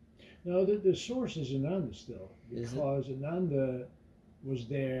 No, the source is Ananda still, because Ananda was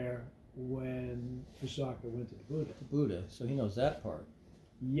there when Visakha went to the Buddha. The Buddha, so he knows that part.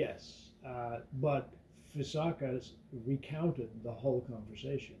 Yes, but Visakha recounted the whole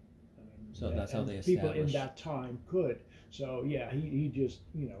conversation. So that's how they people establish. in that time could. So yeah, he just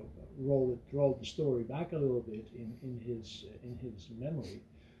rolled the story back a little bit in his memory,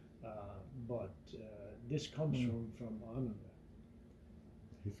 but this comes from Ananda.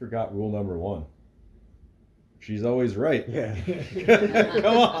 He forgot rule number 1. She's always right. Yeah.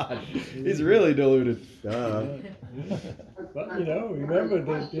 Come on. He's really deluded. But remember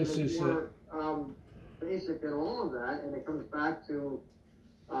that this is more basic in all of that, and it comes back to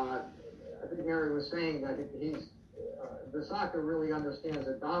I think Harry was saying that he's Visakha really understands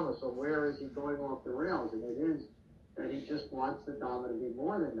the Dhamma. So where is he going off the rails? And it is that he just wants the Dhamma to be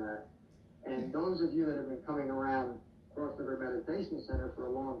more than that. And those of you that have been coming around Cross River Meditation Center for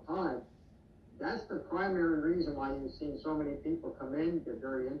a long time, that's the primary reason why you've seen so many people come in, get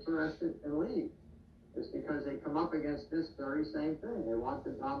very interested, and leave. It's because they come up against this very same thing. They want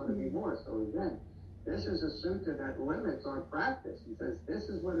the Dhamma to be more. So again, this is a sutta that limits our practice. He says this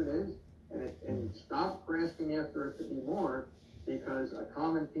is what it is, and stop grasping after it to be more, because a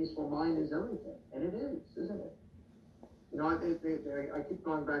calm and peaceful mind is everything. And it is, isn't it? I keep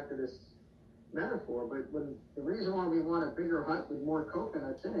going back to this metaphor, but the reason why we want a bigger hut with more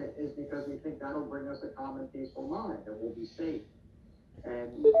coconuts in it is because we think that'll bring us a calm and peaceful mind, that we'll be safe.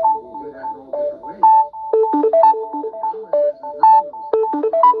 And we do that in all different ways.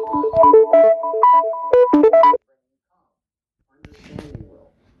 Understanding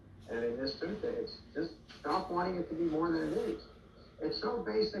will. And in this sutta, it's just stop wanting it to be more than it is. It's so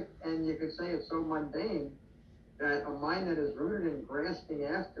basic, and you could say it's so mundane, that a mind that is rooted in grasping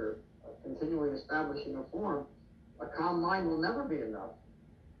after, continually establishing a form, a calm mind will never be enough,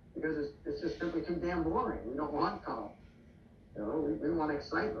 because it's just simply too damn boring. We don't want calm. We want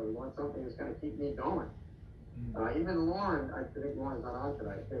excitement. We want something that's going to keep me going. Even Lauren, I think Lauren's not on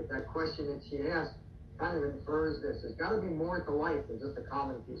tonight, that question that she asked kind of infers this. There's got to be more to life than just a calm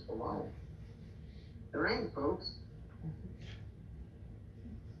and peaceful mind. There ain't, folks.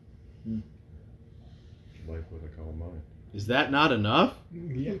 Life with a calm mind. Is that not enough?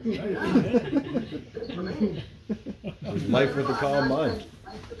 Yeah. Life with a calm mind.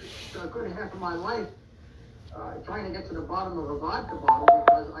 I spent a good half of my life trying to get to the bottom of a vodka bottle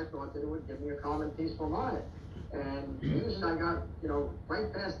because I thought that it would give me a calm and peaceful mind. And usually I got,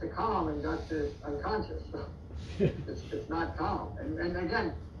 right past the calm and got to unconscious. So it's not calm. And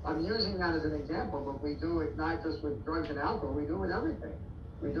again, I'm using that as an example, but we do it not just with drugs and alcohol, we do it with everything.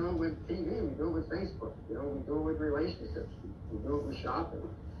 We do it with TV, we do it with Facebook, we do it with relationships, we do it with shopping.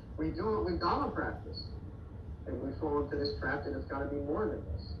 We do it with Dhamma practice. And we fall into this trap that it's got to be more than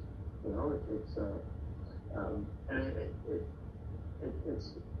this.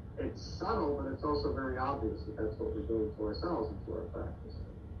 It's subtle, but it's also very obvious that that's what we're doing to ourselves and to our practice.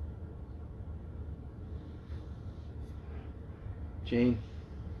 Jane?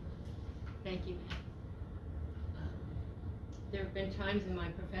 Thank you. There have been times in my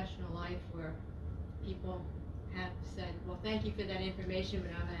professional life where people have said, well, thank you for that information,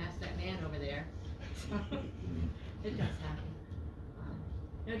 but I'm going to ask that man over there. So it does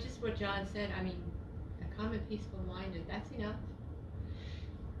happen. Just what John said, a calm and peaceful mind, that's enough.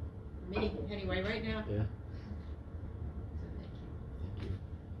 For me, anyway, right now. Yeah. So thank you. Thank you.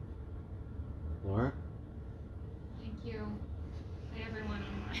 Laura? Thank you. Hi, everyone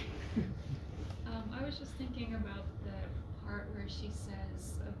online. I was just thinking about the part where she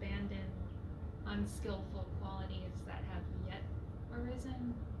says, abandon unskillful qualities that have yet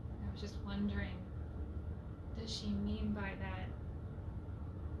arisen. I was just wondering, does she mean by that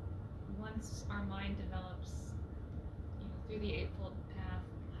once our mind develops, through the Eightfold Path,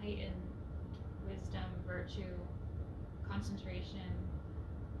 heightened wisdom, virtue, concentration?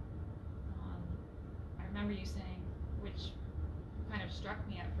 I remember you saying, which kind of struck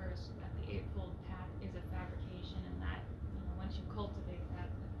me at first, that the Eightfold Path is a fabrication, and that once you cultivate that,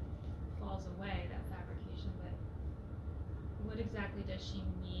 it falls away, that fabrication. But what exactly does she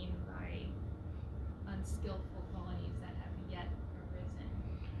mean by unskillful qualities that have yet arisen,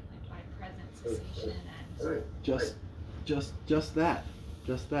 like by present cessation and Just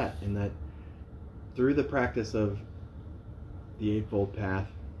that, in that through the practice of the Eightfold Path,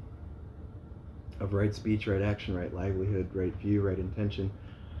 of right speech, right action, right livelihood, right view, right intention,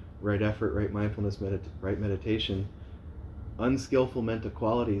 right effort, right mindfulness, right meditation, unskillful mental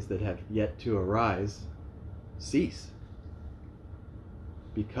qualities that have yet to arise cease.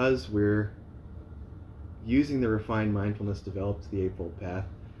 Because we're using the refined mindfulness developed to the Eightfold Path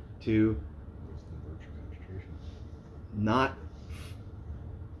to not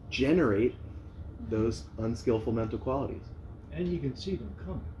generate those unskillful mental qualities. And you can see them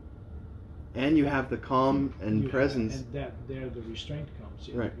coming. And you have the calm and presence. And that there the restraint comes.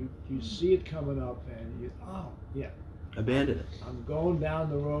 Right. You see it coming up and abandon it. I'm going down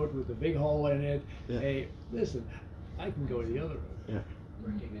the road with a big hole in it. Yeah. Hey, listen, I can go the other road. Yeah.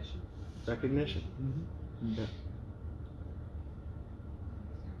 Recognition. Mm-hmm. Yeah.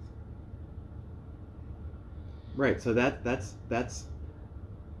 Right. So that's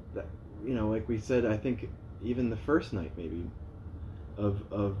like we said, I think even the first night maybe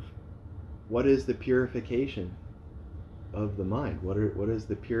of what is the purification of the mind? What is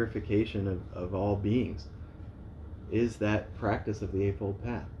the purification of all beings? Is that practice of the Eightfold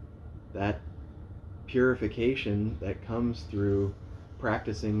Path. That purification that comes through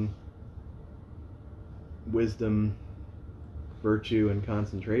practicing wisdom, virtue, and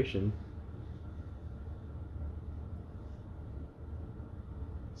concentration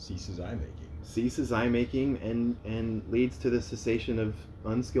ceases eye-making and leads to the cessation of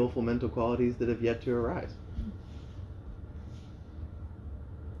unskillful mental qualities that have yet to arise.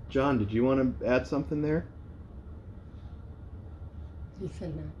 John, did you want to add something there? He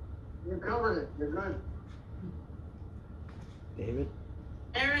said no. You covered it. You're good. David?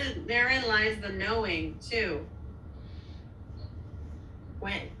 Therein lies the knowing too.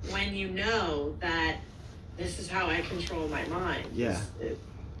 When you know that this is how I control my mind. Yeah.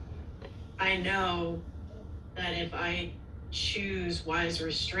 I know that if I choose wise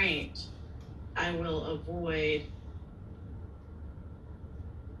restraint, I will avoid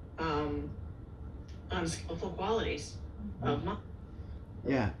unskillful qualities of mind.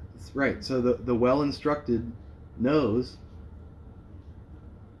 Yeah, that's right. So the well-instructed knows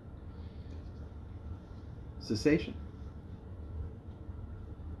cessation.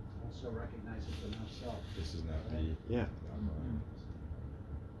 Also recognize it for not self. This is not right? me. Yeah.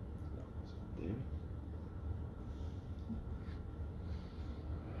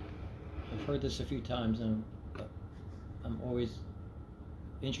 I've heard this a few times, and I'm always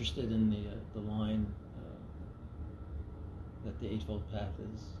interested in the line that the Eightfold Path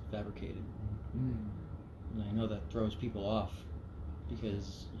is fabricated. And I know that throws people off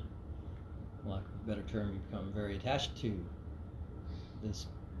because, for lack of a better term, you become very attached to this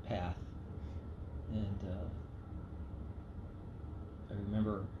path. And I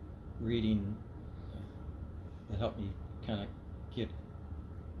remember reading that helped me kind of get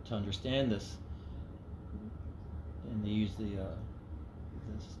to understand this, and they use the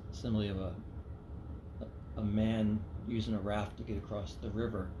simile of a man using a raft to get across the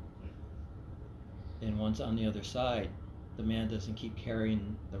river, and once on the other side, the man doesn't keep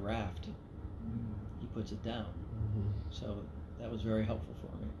carrying the raft, he puts it down. So that was very helpful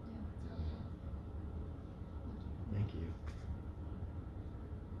for me. Thank you.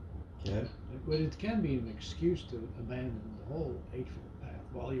 Yeah. But it can be an excuse to abandon the whole Eightfold Path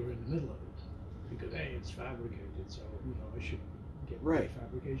while you're in the middle of it, because hey, it's fabricated, so I should get right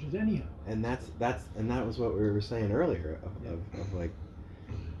fabrications anyhow. And that was what we were saying earlier of like,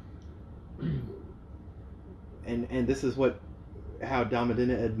 and this is how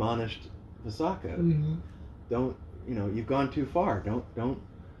Dhammadinna admonished Visakha. Mm-hmm. Don't you've gone too far. Don't.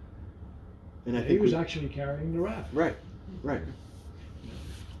 And I think he was actually carrying the raft. Right.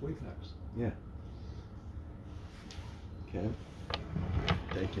 Way fast. Yeah. Okay.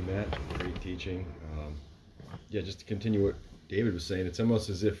 Thank you, Matt. Great teaching. Yeah, just to continue what David was saying, it's almost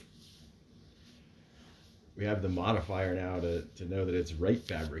as if we have the modifier now to know that it's right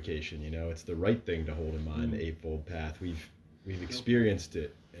fabrication. It's the right thing to hold in mind, the Eightfold Path. We've experienced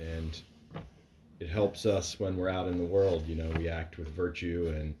it, and it helps us when we're out in the world. We act with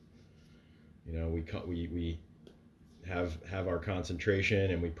virtue, and we have our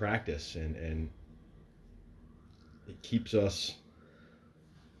concentration, and we practice, and it keeps us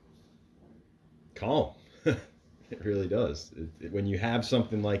calm. It really does. When you have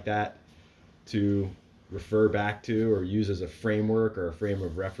something like that to refer back to or use as a framework or a frame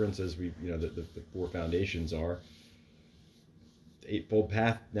of reference, as the four foundations are, the Eightfold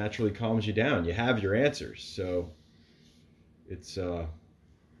Path naturally calms you down. You have your answers. So it's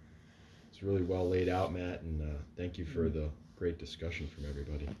really well laid out, Matt, and thank you for the great discussion from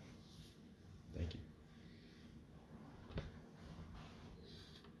everybody. Thank you.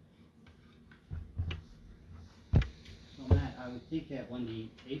 So Matt, I would think that when the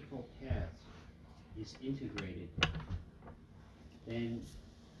Eightfold Path is integrated, then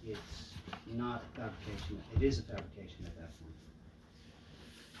it's not a fabrication. It is a fabrication at that point.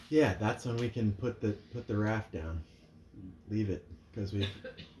 Yeah, that's when we can put the raft down, leave it, because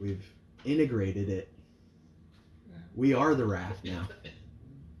we've integrated it. We are the raft now.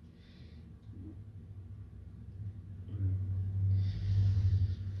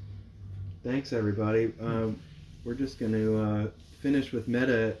 Thanks, everybody. We're just going to finish with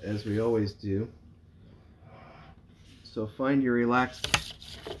metta as we always do. So find your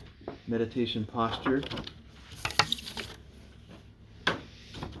relaxed meditation posture.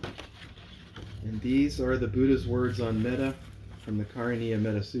 And these are the Buddha's words on metta from the Karaniya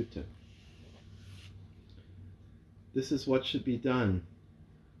Metta Sutta. This is what should be done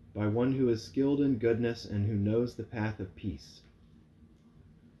by one who is skilled in goodness and who knows the path of peace.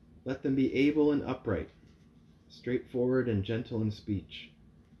 Let them be able and upright, straightforward and gentle in speech,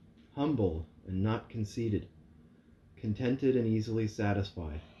 humble and not conceited, contented and easily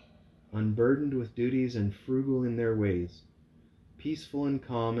satisfied, unburdened with duties and frugal in their ways, peaceful and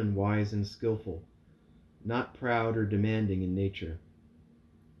calm and wise and skillful, not proud or demanding in nature.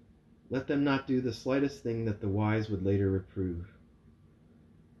 Let them not do the slightest thing that the wise would later reprove.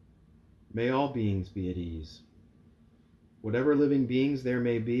 May all beings be at ease. Whatever living beings there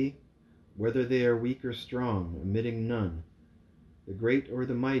may be, whether they are weak or strong, omitting none, the great or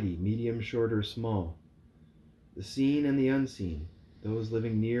the mighty, medium, short, or small, the seen and the unseen, those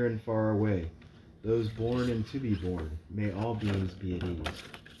living near and far away, those born and to be born, may all beings be at ease.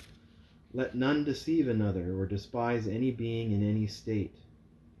 Let none deceive another or despise any being in any state.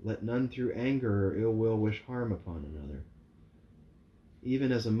 Let none through anger or ill will wish harm upon another.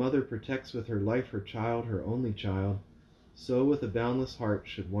 Even as a mother protects with her life her child, her only child, so with a boundless heart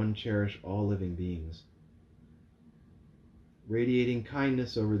should one cherish all living beings. Radiating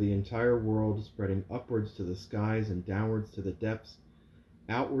kindness over the entire world, spreading upwards to the skies and downwards to the depths,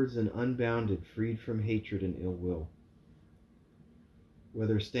 outwards and unbounded, freed from hatred and ill will.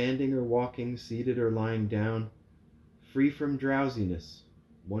 Whether standing or walking, seated or lying down, free from drowsiness,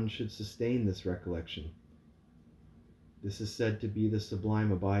 one should sustain this recollection. This is said to be the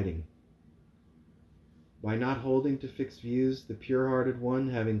sublime abiding. By not holding to fixed views, the pure-hearted one,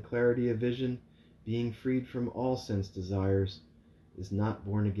 having clarity of vision, being freed from all sense desires, is not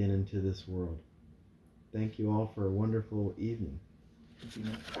born again into this world. Thank you all for a wonderful evening. Thank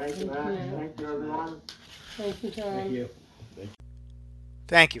you, Matt. Thank you, everyone. Thank you, John. Thank you.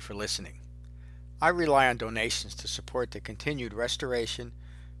 Thank you for listening. I rely on donations to support the continued restoration,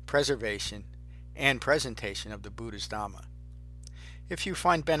 preservation, and presentation of the Buddha's Dhamma. If you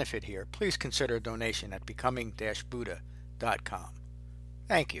find benefit here, please consider a donation at becoming-buddha.com.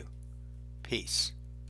 Thank you. Peace.